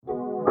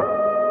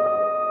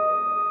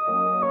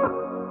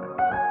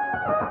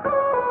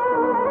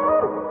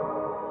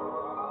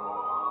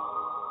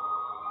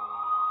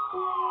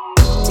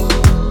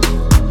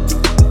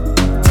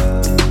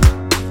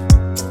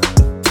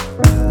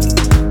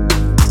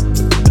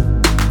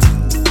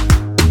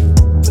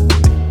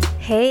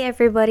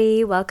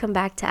everybody. Welcome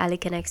back to Ali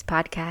Connects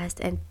podcast.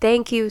 And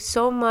thank you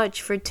so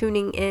much for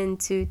tuning in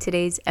to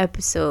today's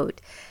episode.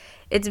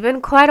 It's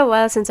been quite a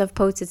while since I've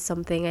posted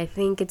something. I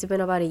think it's been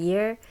about a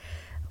year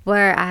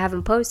where I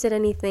haven't posted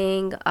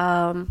anything.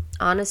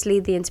 Honestly,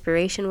 the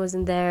inspiration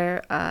wasn't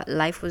there.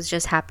 Life was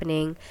just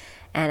happening.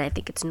 And I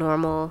think it's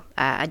normal.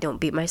 I don't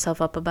beat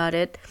myself up about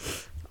it.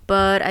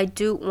 But I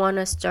do want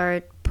to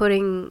start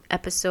putting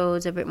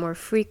episodes a bit more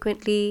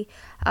frequently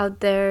out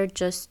there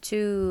just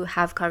to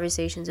have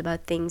conversations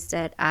about things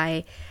that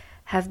I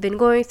have been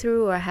going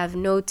through or have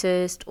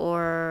noticed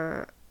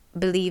or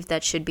believe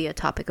that should be a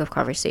topic of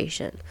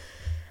conversation.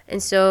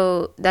 And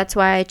so that's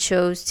why I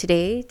chose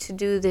today to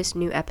do this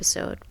new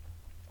episode.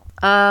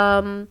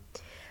 I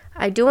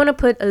do want to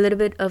put a little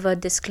bit of a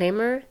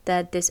disclaimer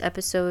that this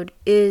episode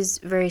is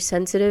very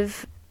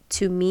sensitive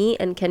to me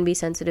and can be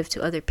sensitive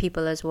to other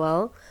people as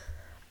well.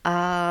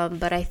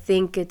 But I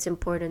think it's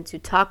important to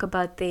talk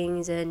about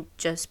things and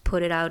just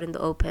put it out in the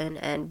open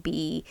and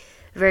be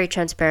very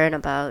transparent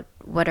about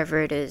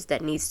whatever it is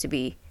that needs to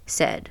be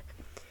said.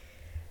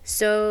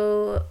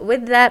 So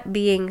with that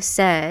being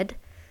said,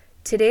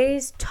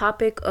 today's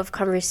topic of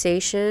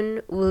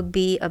conversation will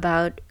be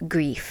about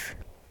grief.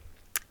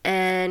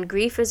 And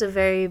grief is a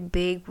very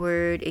big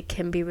word. It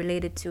can be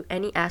related to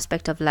any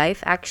aspect of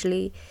life,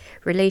 actually.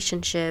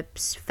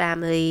 Relationships,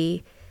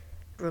 family,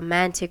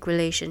 romantic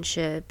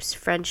relationships,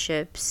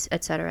 friendships,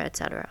 etc.,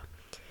 etc.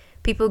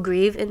 People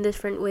grieve in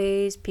different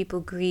ways.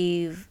 People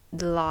grieve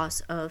the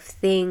loss of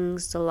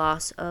things, the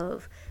loss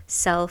of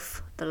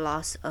self, the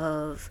loss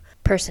of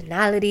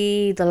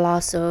personality, the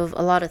loss of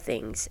a lot of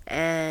things.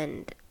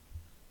 And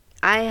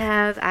I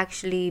have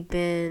actually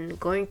been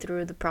going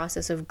through the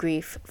process of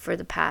grief for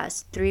the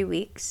past 3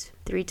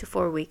 to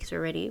 4 weeks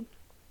already.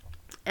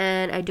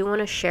 And I do want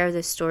to share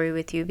this story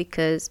with you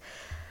because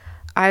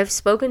I've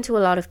spoken to a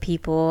lot of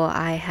people.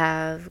 I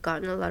have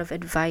gotten a lot of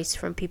advice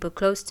from people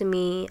close to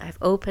me. I've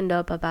opened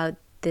up about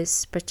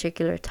this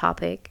particular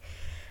topic.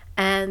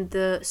 And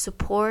the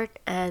support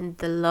and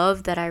the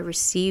love that I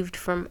received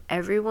from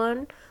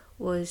everyone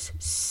was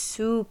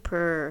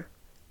super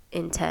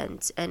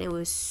intense, and it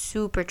was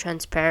super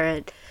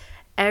transparent.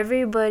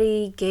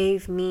 Everybody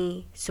gave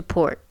me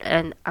support,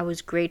 and I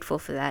was grateful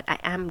for that. I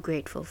am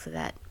grateful for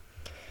that.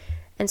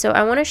 And so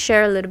I want to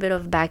share a little bit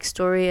of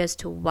backstory as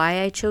to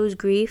why I chose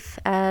grief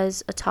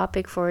as a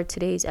topic for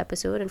today's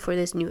episode and for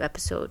this new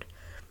episode.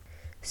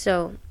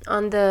 So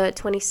on the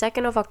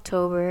 22nd of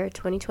October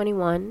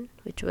 2021,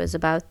 which was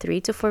about 3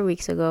 to 4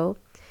 weeks ago,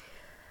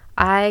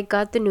 I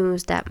got the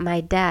news that my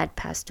dad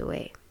passed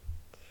away.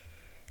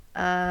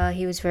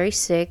 He was very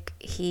sick.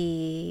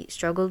 He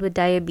struggled with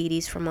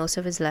diabetes for most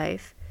of his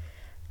life.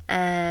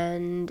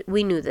 And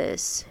we knew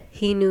this.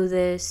 He knew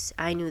this.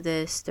 I knew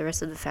this. The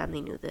rest of the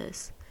family knew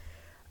this.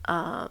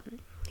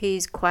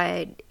 He's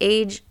quite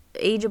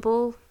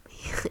ageable.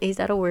 Is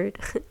that a word?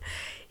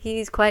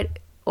 He's quite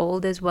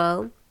old as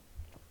well.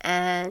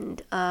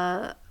 And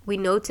we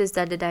noticed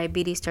that the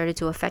diabetes started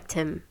to affect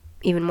him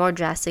even more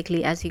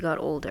drastically as he got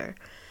older.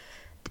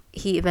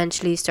 He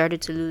eventually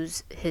started to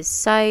lose his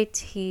sight.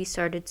 He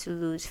started to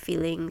lose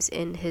feelings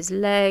in his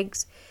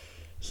legs.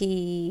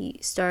 He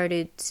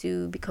started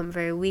to become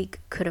very weak,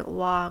 couldn't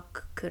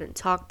walk, couldn't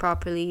talk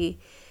properly.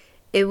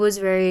 It was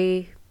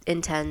very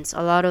intense.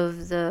 A lot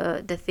of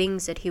the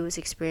things that he was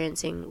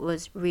experiencing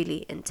was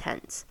really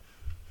intense.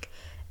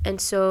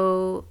 And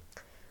so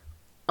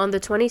on the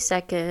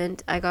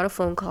 22nd, I got a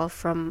phone call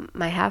from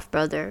my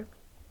half-brother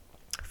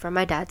from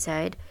my dad's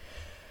side.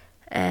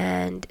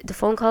 And the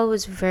phone call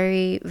was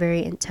very,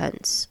 very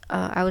intense.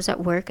 I was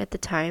at work at the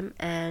time,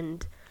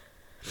 and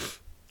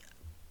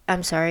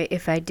I'm sorry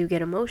if I do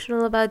get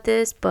emotional about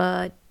this,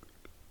 but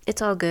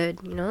it's all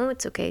good,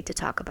 it's okay to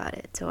talk about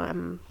it. So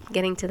I'm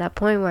getting to that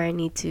point where I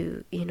need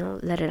to,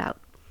 let it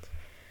out.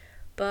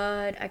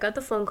 But I got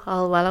the phone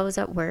call while I was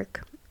at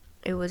work.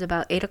 It was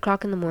about 8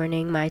 o'clock in the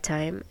morning, my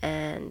time,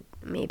 and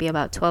maybe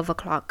about 12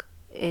 o'clock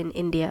in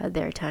India,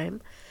 their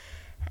time.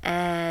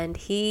 And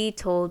he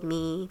told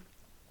me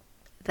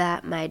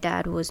that my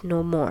dad was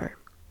no more.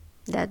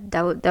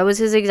 That was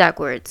his exact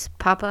words.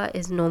 Papa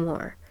is no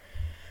more.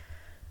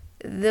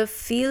 The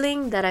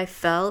feeling that I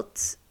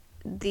felt,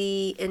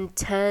 the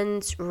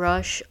intense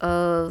rush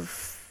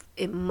of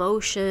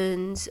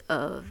emotions,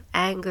 of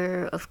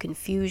anger, of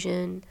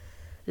confusion,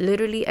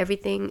 literally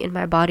everything in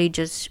my body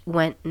just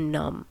went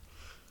numb.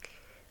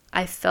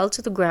 I fell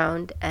to the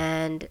ground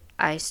and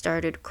I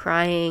started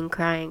crying.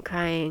 I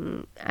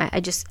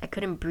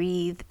couldn't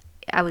breathe.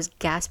 I was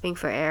gasping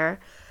for air.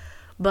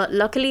 But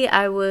luckily,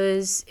 I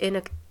was in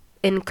an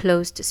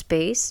enclosed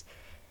space,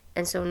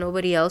 and so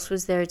nobody else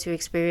was there to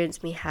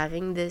experience me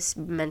having this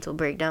mental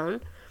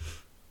breakdown,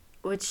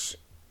 which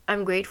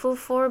I'm grateful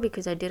for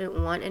because I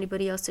didn't want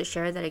anybody else to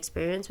share that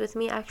experience with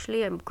me,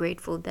 actually. I'm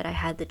grateful that I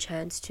had the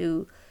chance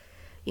to,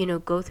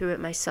 go through it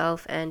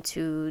myself and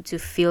to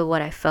feel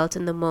what I felt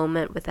in the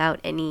moment without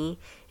any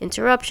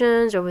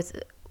interruptions or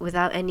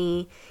without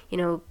any,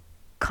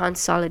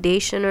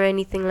 consolidation or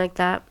anything like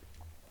that.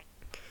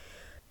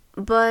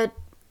 But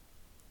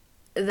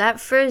that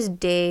first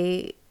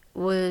day,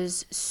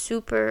 was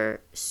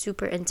super,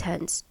 super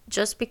intense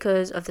just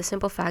because of the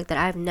simple fact that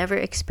I've never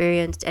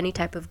experienced any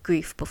type of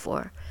grief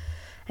before.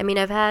 I mean,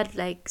 I've had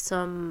like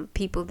some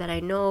people that I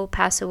know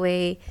pass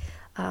away.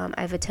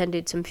 I've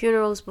attended some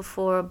funerals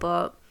before,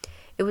 but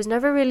it was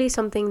never really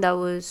something that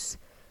was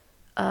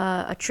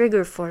a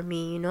trigger for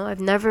me, you know? I've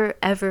never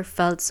ever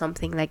felt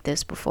something like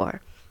this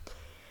before.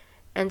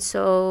 And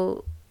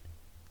so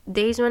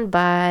days went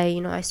by,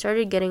 you know, I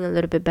started getting a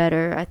little bit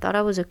better. I thought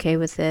I was okay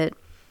with it.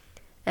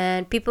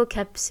 And people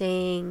kept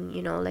saying,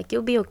 you know, like,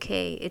 you'll be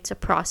okay. It's a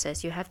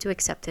process. You have to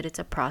accept it. It's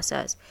a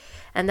process.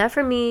 And that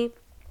for me,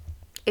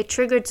 it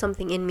triggered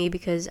something in me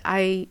because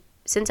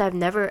since I've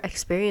never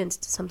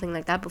experienced something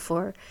like that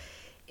before,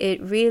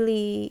 it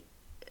really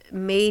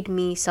made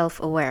me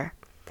self-aware.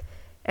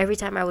 Every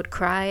time I would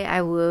cry,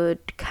 I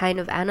would kind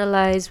of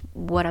analyze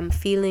what I'm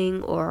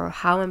feeling or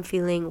how I'm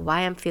feeling,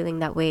 why I'm feeling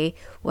that way,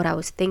 what I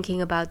was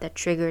thinking about that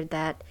triggered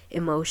that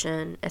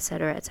emotion,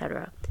 etc.,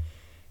 etc.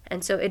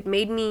 And so it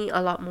made me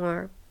a lot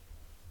more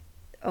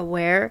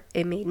aware.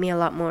 It made me a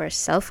lot more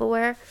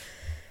self-aware.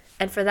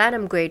 And for that,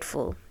 I'm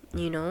grateful,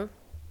 you know.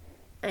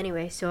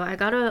 Anyway, so I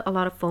got a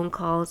lot of phone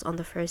calls on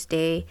the first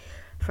day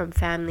from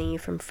family,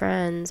 from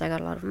friends. I got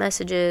a lot of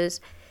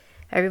messages.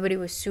 Everybody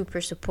was super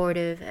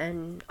supportive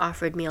and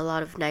offered me a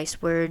lot of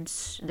nice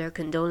words, their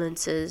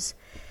condolences.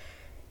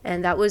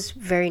 And that was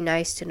very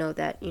nice to know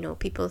that, you know,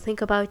 people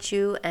think about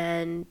you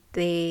and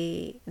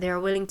they're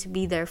willing to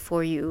be there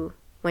for you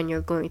when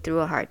you're going through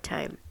a hard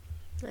time.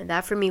 And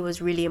that for me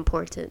was really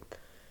important.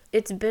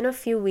 It's been a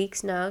few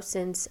weeks now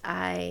since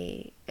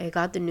I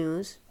got the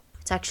news.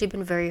 It's actually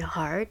been very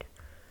hard.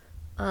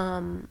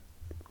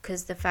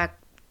 Because the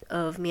fact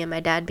of me and my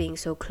dad being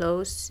so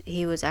close,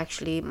 he was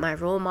actually my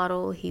role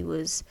model. He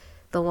was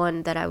the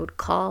one that I would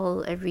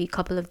call every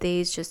couple of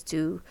days just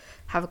to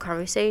have a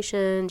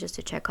conversation, just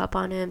to check up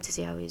on him, to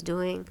see how he's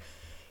doing.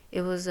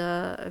 It was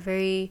a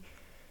very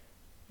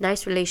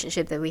nice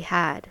relationship that we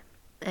had.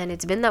 And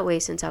it's been that way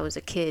since I was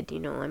a kid, you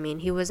know. I mean,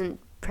 he wasn't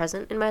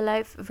present in my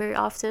life very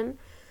often,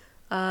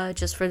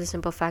 just for the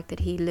simple fact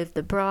that he lived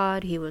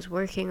abroad, he was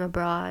working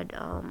abroad.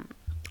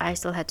 I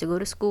still had to go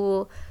to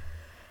school.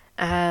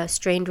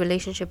 Strained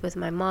relationship with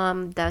my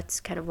mom, that's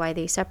kind of why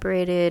they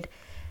separated.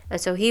 And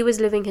so he was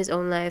living his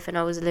own life and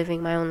I was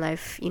living my own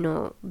life, you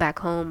know, back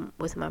home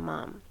with my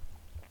mom.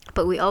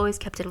 But we always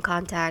kept in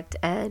contact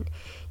and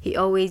he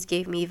always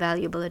gave me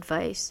valuable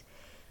advice.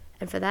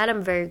 And for that,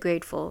 I'm very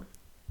grateful.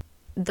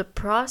 The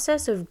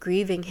process of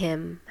grieving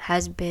him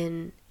has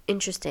been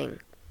interesting.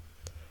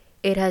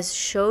 It has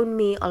shown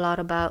me a lot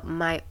about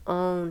my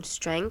own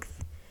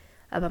strength,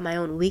 about my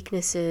own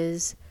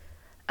weaknesses,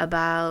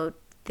 about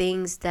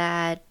things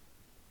that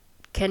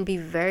can be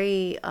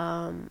very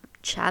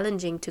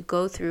challenging to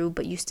go through,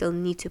 but you still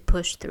need to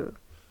push through.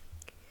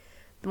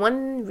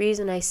 One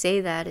reason I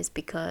say that is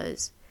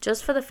because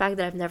just for the fact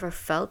that I've never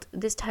felt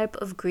this type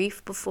of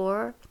grief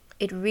before,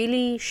 it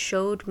really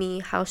showed me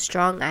how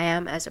strong I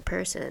am as a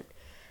person.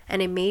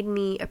 And it made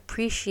me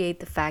appreciate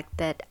the fact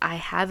that I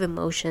have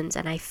emotions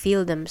and I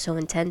feel them so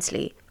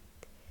intensely.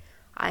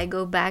 I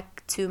go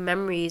back to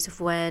memories of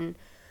when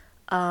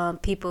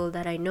people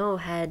that I know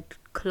had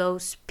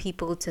close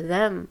people to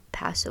them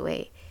pass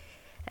away.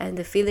 And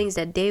the feelings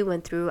that they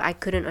went through, I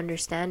couldn't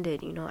understand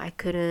it. You know, I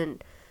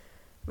couldn't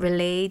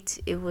relate.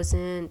 It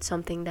wasn't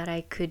something that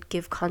I could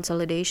give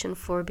consolidation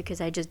for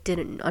because I just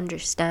didn't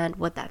understand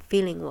what that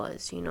feeling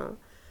was, you know.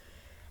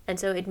 And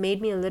so it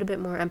made me a little bit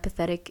more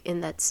empathetic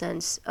in that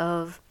sense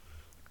of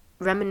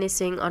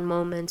reminiscing on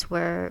moments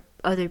where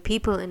other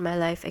people in my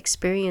life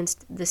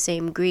experienced the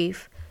same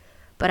grief,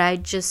 but I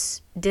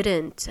just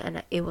didn't,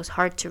 and it was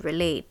hard to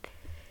relate.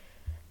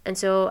 And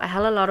so I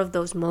had a lot of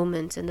those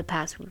moments in the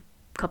past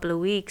couple of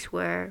weeks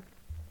where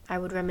I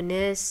would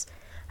reminisce,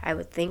 I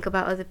would think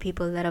about other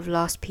people that have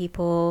lost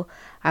people,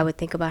 I would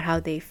think about how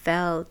they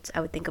felt,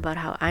 I would think about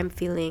how I'm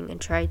feeling and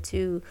try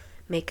to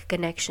make a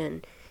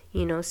connection,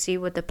 you know, see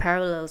what the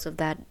parallels of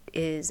that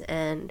is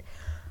and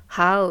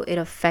how it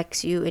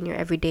affects you in your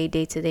everyday,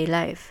 day-to-day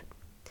life.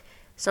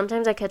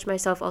 Sometimes I catch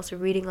myself also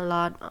reading a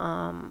lot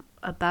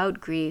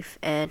about grief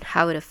and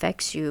how it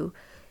affects you,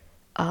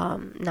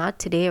 not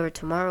today or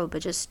tomorrow,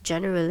 but just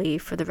generally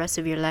for the rest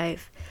of your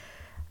life.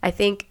 I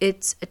think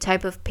it's a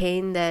type of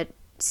pain that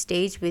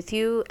stays with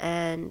you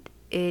and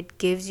it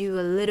gives you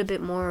a little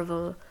bit more of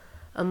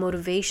a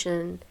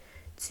motivation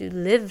to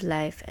live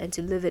life and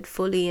to live it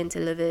fully and to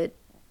live it,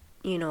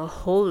 you know,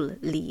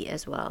 wholly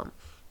as well.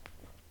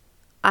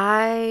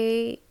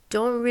 I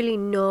don't really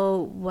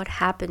know what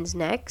happens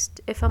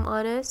next, if I'm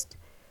honest.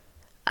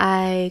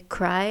 I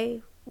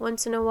cry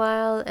once in a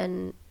while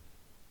and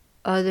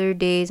other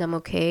days I'm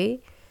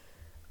okay,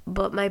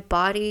 but my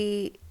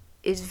body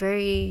is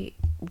very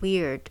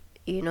weird,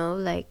 you know,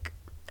 like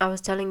I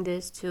was telling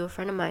this to a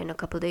friend of mine a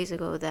couple days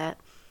ago that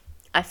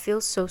I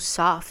feel so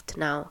soft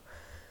now.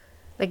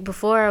 Like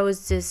before I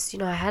was just, you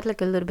know, I had like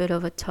a little bit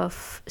of a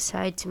tough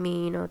side to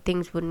me, you know,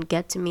 things wouldn't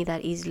get to me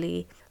that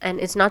easily.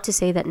 And it's not to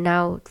say that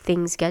now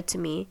things get to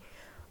me,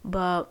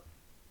 but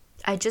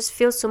I just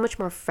feel so much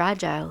more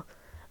fragile.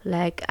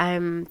 Like,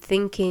 I'm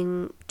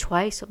thinking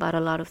twice about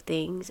a lot of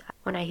things.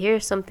 When I hear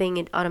something,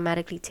 it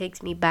automatically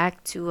takes me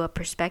back to a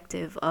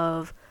perspective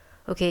of,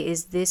 okay,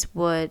 is this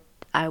what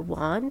I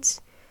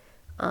want?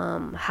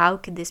 How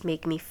could this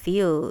make me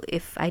feel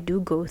if I do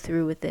go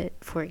through with it,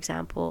 for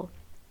example?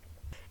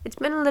 It's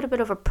been a little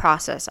bit of a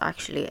process,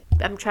 actually.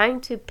 I'm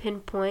trying to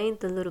pinpoint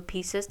the little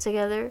pieces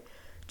together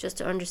just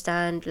to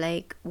understand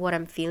like what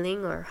I'm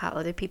feeling or how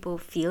other people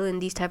feel in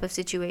these type of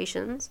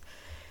situations.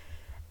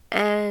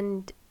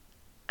 And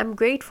I'm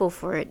grateful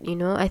for it, you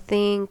know. I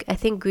think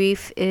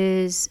grief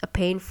is a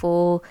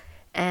painful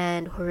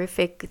and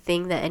horrific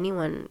thing that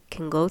anyone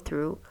can go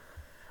through.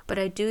 But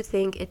I do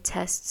think it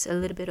tests a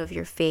little bit of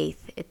your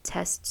faith. It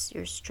tests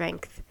your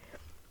strength.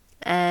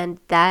 And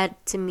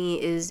that to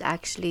me is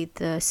actually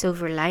the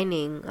silver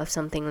lining of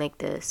something like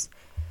this.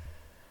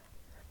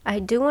 I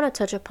do want to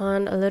touch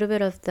upon a little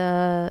bit of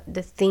the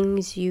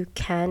things you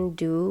can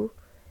do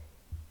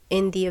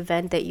in the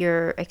event that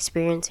you're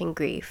experiencing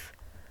grief.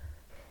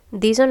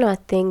 These are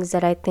not things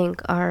that I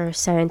think are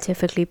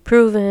scientifically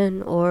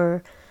proven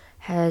or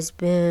has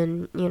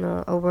been,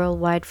 a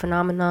worldwide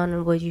phenomenon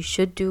and what you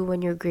should do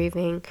when you're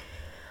grieving.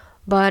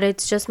 But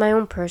it's just my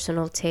own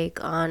personal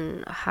take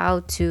on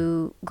how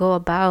to go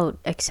about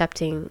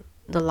accepting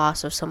the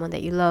loss of someone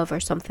that you love or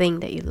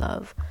something that you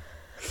love.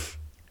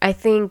 I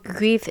think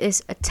grief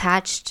is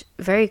attached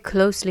very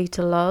closely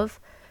to love.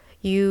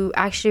 You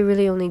actually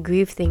really only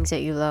grieve things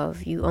that you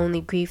love. You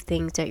only grieve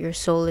things that your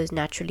soul is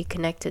naturally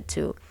connected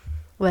to,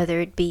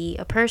 whether it be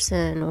a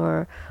person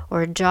or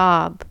a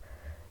job,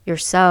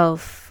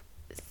 yourself,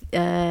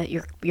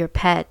 your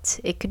pet.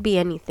 It could be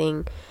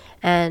anything,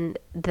 and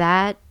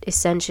that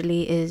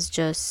essentially is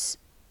just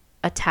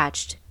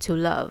attached to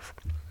love.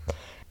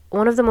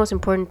 One of the most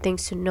important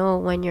things to know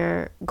when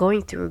you're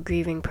going through a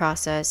grieving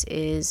process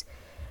is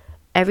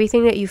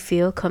everything that you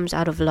feel comes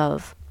out of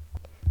love.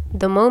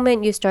 The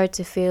moment you start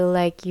to feel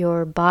like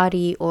your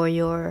body or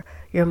your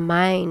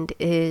mind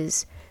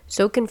is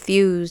so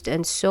confused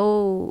and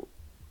so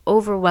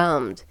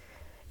overwhelmed,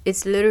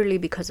 it's literally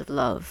because of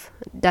love.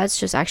 That's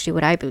just actually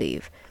what I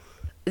believe.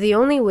 The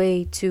only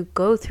way to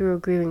go through a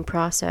grieving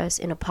process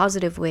in a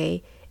positive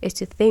way is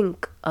to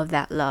think of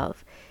that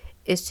love,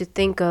 is to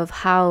think of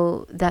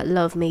how that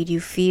love made you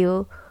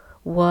feel,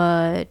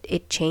 what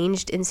it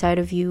changed inside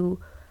of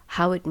you,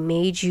 how it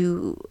made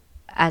you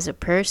as a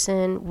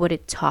person, what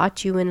it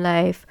taught you in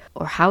life,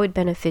 or how it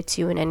benefits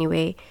you in any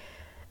way.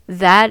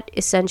 That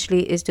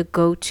essentially is the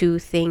go-to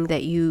thing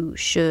that you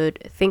should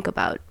think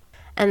about.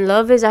 And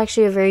love is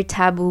actually a very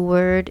taboo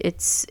word.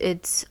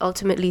 It's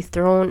ultimately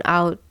thrown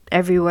out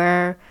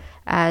everywhere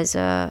as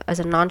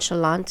a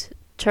nonchalant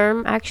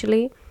term,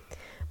 actually.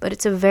 But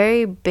it's a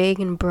very big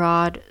and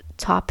broad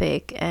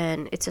topic,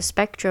 and it's a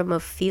spectrum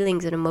of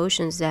feelings and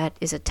emotions that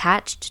is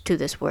attached to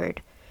this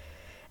word.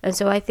 And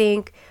so I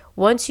think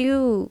once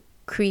you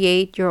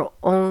create your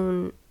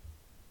own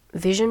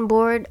vision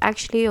board,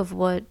 actually, of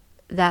what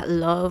that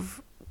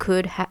love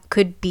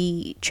could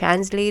be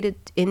translated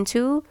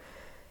into,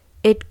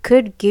 it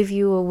could give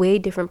you a way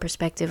different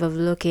perspective of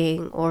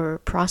looking or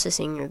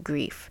processing your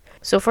grief.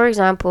 So, for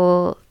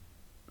example,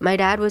 my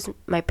dad was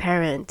my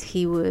parent.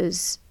 He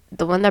was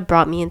the one that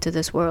brought me into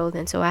this world.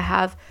 And so I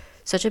have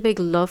such a big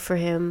love for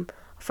him,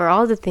 for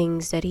all the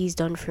things that he's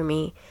done for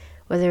me,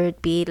 whether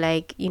it be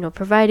like,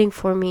 providing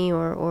for me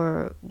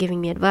or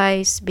giving me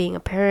advice, being a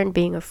parent,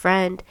 being a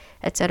friend,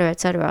 etc.,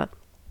 etc.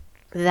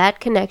 That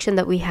connection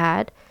that we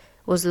had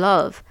was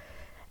love.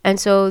 And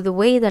so the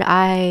way that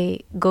I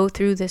go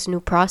through this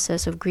new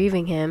process of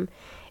grieving him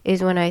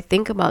is when I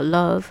think about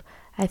love,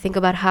 I think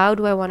about how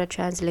do I want to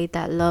translate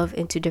that love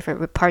into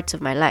different parts of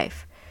my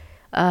life,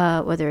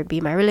 whether it be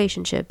my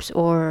relationships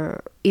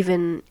or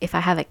even if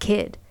I have a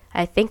kid.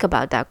 I think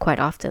about that quite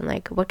often,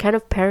 like what kind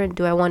of parent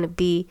do I want to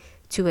be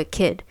to a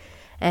kid,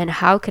 and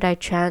how could I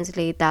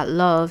translate that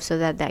love so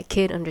that that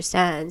kid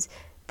understands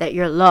that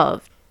you're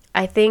loved.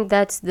 I think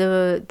that's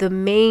the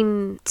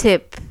main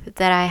tip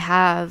that I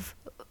have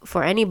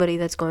for anybody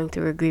that's going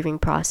through a grieving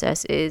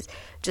process, is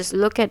just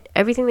look at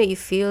everything that you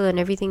feel and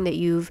everything that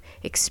you've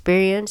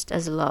experienced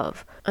as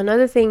love.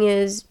 Another thing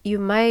is you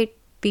might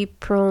be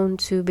prone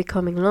to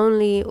becoming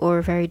lonely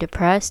or very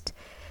depressed.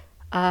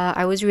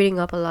 I was reading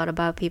up a lot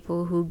about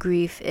people who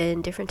grieve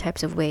in different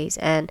types of ways,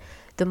 and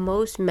the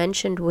most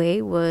mentioned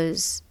way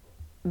was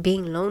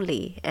being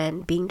lonely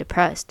and being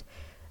depressed.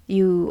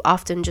 You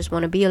often just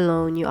want to be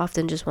alone. You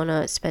often just want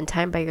to spend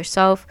time by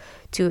yourself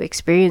to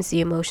experience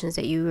the emotions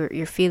that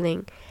you're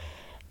feeling.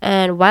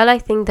 And while I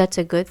think that's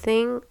a good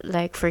thing,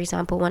 like for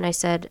example, when I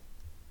said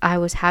I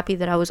was happy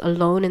that I was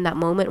alone in that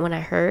moment when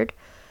I heard,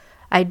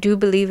 I do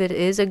believe it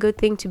is a good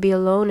thing to be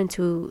alone and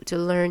to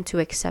learn to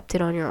accept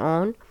it on your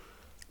own.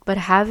 But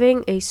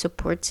having a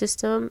support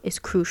system is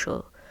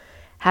crucial.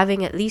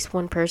 Having at least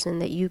one person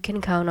that you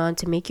can count on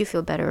to make you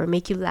feel better or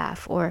make you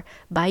laugh or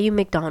buy you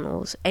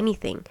McDonald's,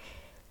 anything.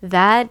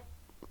 That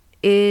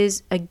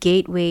is a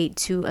gateway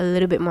to a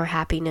little bit more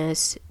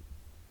happiness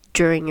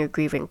during your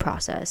grieving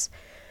process.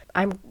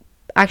 I'm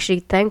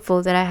actually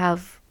thankful that I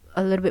have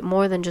a little bit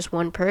more than just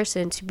one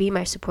person to be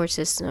my support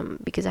system,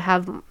 because I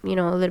have, a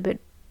little bit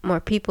more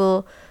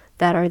people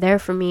that are there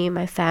for me,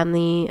 my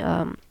family,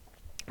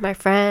 my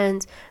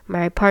friends,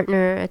 my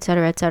partner,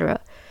 etc.,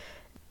 etc.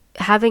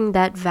 Having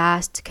that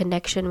vast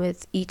connection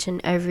with each and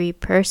every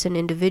person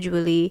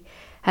individually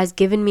has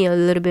given me a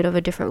little bit of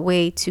a different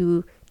way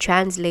to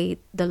translate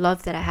the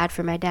love that I had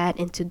for my dad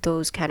into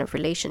those kind of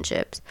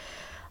relationships.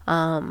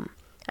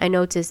 I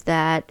noticed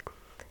that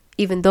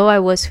even though I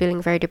was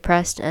feeling very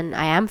depressed, and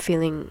I am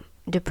feeling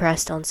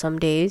depressed on some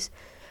days,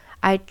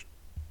 I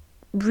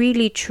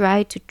really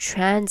try to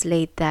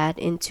translate that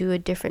into a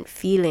different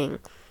feeling.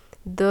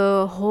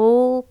 The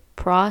whole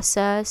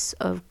process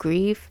of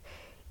grief,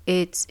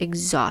 it's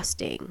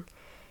exhausting.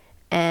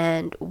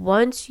 And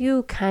once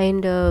you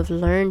kind of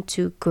learn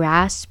to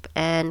grasp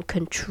and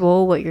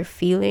control what you're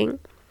feeling,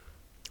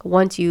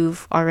 once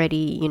you've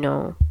already,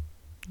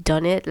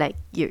 done it, like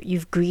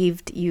you've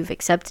grieved, you've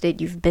accepted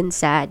it, you've been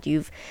sad,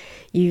 you've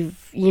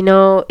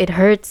it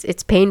hurts,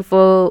 it's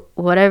painful,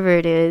 whatever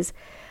it is,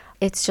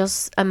 it's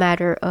just a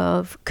matter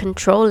of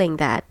controlling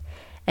that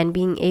and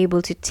being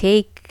able to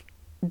take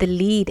the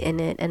lead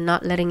in it and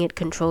not letting it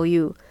control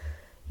you.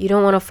 You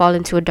don't want to fall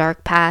into a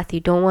dark path.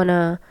 You don't want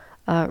to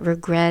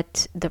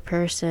regret the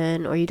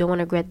person, or you don't want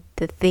to regret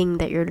the thing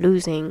that you're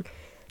losing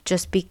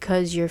just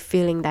because you're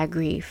feeling that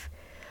grief.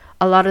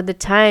 A lot of the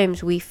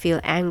times we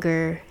feel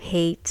anger,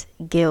 hate,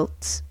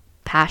 guilt,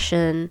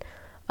 passion,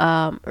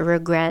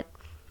 regret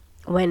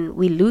when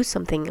we lose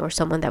something or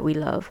someone that we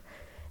love.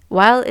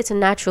 While it's a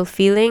natural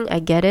feeling, I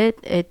get it.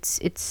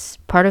 It's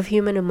part of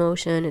human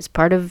emotion. It's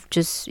part of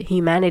just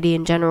humanity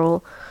in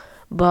general.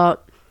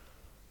 But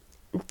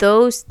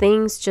those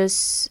things,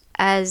 just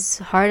as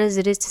hard as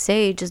it is to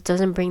say, it just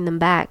doesn't bring them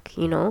back,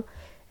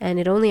 And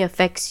it only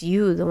affects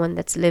you, the one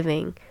that's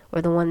living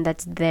or the one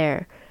that's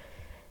there.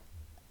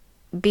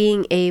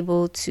 Being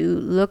able to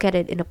look at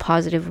it in a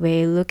positive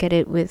way, look at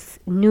it with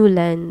new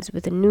lens,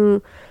 with a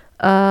new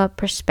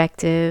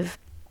perspective.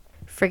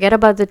 Forget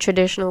about the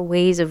traditional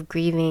ways of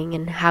grieving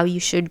and how you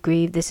should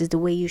grieve. This is the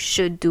way you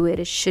should do it.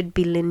 It should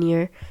be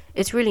linear.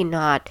 It's really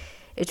not.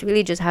 It's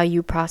really just how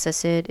you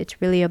process it. It's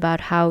really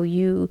about how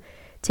you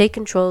take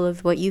control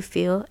of what you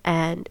feel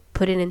and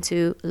put it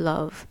into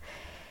love.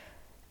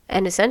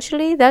 And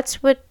essentially,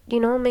 that's what,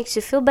 makes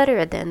you feel better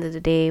at the end of the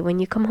day. When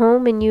you come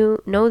home and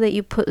you know that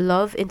you put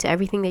love into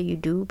everything that you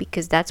do,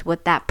 because that's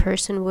what that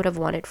person would have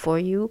wanted for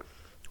you,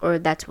 or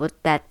that's what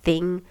that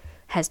thing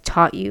has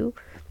taught you,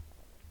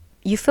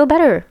 you feel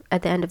better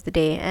at the end of the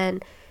day.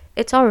 And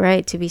it's all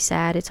right to be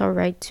sad. It's all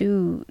right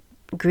to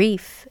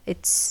grieve.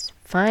 It's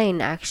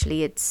fine,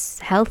 actually. It's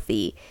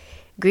healthy.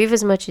 Grieve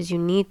as much as you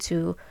need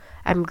to.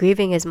 I'm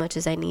grieving as much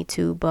as I need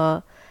to,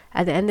 but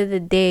at the end of the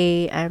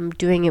day, I'm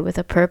doing it with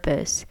a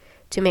purpose,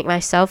 to make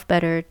myself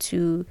better,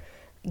 to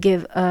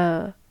give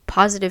a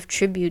positive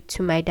tribute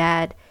to my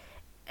dad,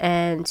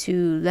 and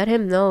to let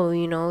him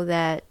know,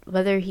 that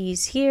whether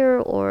he's here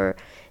or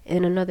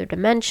in another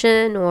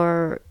dimension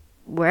or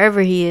wherever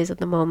he is at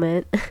the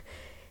moment,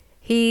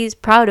 he's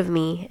proud of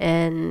me.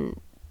 And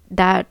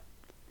that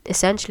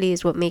essentially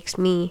is what makes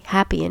me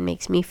happy and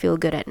makes me feel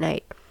good at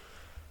night.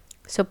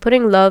 So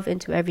putting love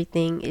into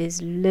everything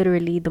is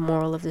literally the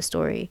moral of the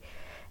story.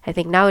 I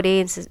think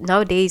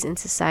nowadays in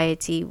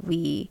society,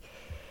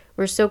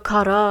 we're so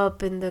caught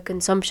up in the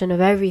consumption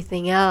of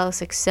everything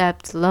else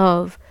except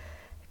love,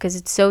 because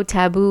it's so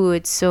taboo.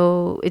 It's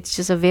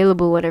just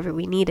available whenever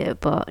we need it.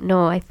 But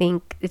no, I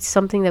think it's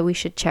something that we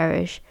should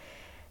cherish.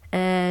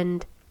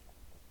 And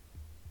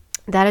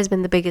that has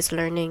been the biggest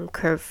learning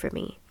curve for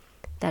me.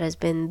 That has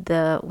been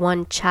the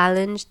one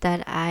challenge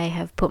that I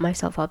have put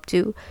myself up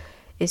to,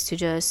 is to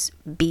just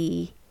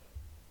be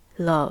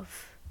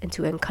love and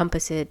to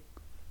encompass it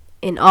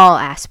in all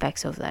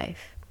aspects of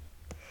life.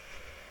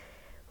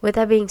 With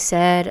that being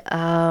said,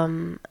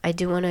 I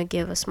do want to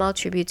give a small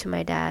tribute to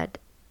my dad,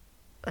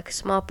 like a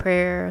small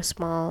prayer, a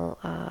small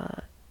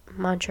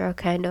mantra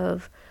kind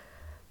of,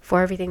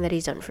 for everything that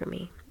he's done for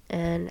me.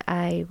 And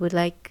I would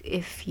like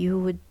if you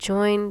would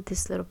join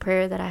this little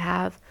prayer that I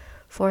have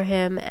for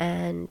him,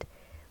 and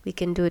we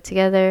can do it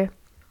together,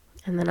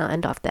 and then I'll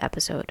end off the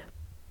episode.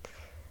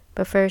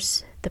 But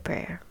first, the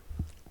prayer.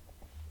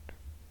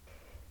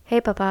 Hey,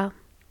 Papa.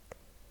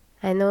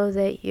 I know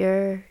that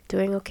you're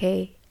doing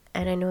okay,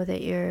 and I know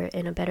that you're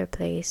in a better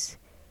place.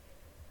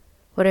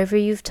 Whatever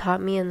you've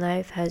taught me in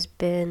life has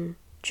been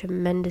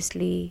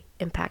tremendously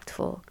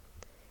impactful.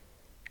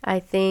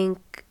 I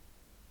think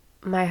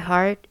my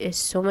heart is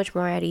so much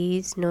more at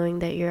ease knowing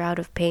that you're out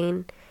of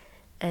pain,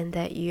 and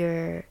that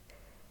you've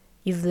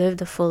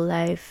lived a full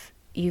life.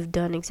 You've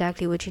done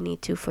exactly what you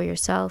need to for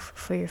yourself,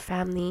 for your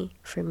family,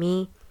 for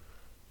me,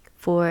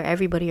 for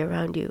everybody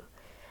around you.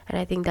 And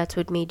I think that's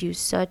what made you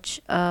such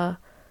a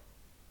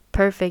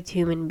perfect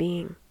human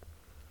being.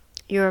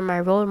 You're my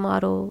role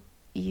model.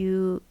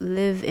 You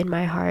live in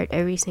my heart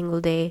every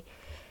single day.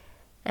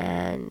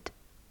 And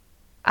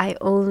I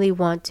only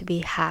want to be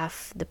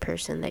half the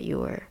person that you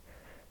were.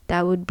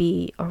 That would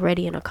be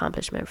already an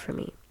accomplishment for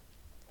me.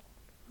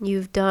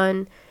 You've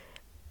done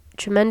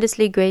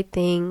tremendously great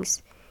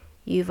things.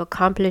 You've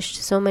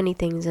accomplished so many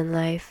things in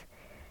life.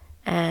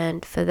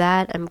 And for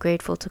that, I'm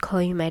grateful to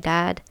call you my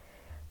dad.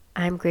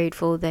 I'm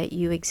grateful that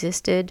you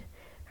existed.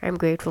 I'm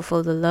grateful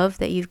for the love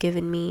that you've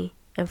given me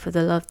and for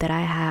the love that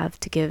I have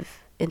to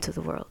give into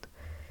the world.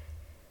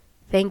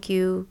 Thank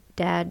you,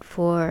 Dad,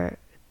 for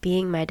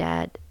being my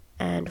dad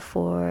and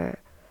for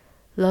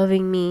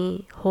loving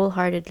me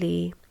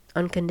wholeheartedly,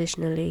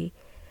 unconditionally.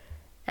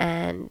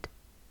 And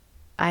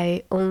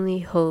I only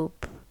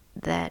hope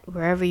that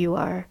wherever you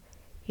are,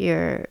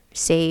 you're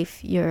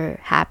safe, you're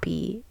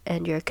happy,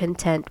 and you're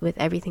content with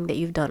everything that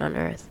you've done on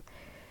earth.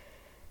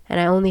 And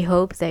I only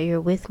hope that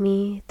you're with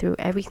me through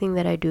everything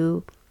that I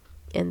do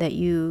and that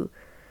you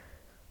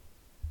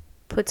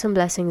put some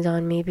blessings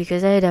on me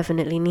because I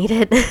definitely need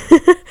it.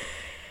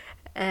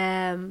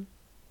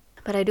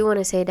 But I do want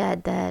to say,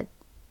 Dad, that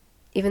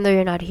even though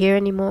you're not here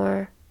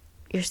anymore,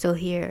 you're still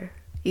here.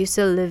 You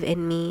still live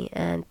in me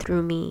and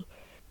through me.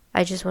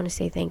 I just want to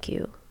say thank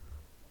you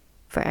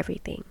for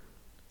everything.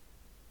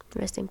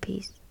 Rest in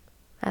peace.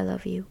 I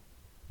love you.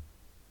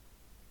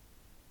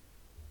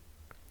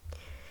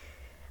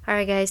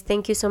 Alright, guys,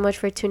 thank you so much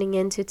for tuning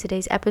in to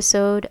today's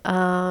episode.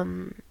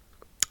 I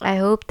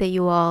hope that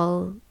you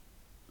all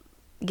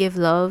give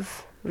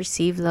love,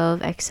 receive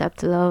love,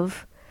 accept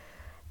love,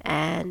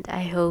 and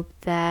I hope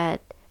that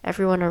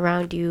everyone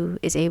around you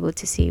is able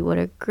to see what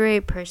a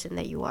great person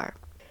that you are.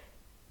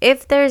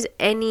 If there's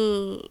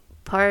any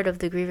part of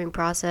the grieving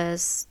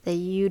process that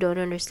you don't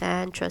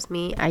understand, trust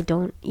me, I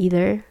don't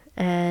either,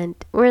 and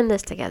we're in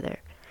this together.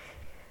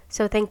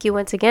 So thank you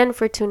once again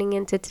for tuning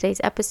into today's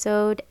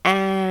episode,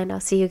 and I'll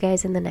see you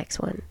guys in the next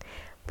one.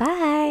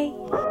 Bye!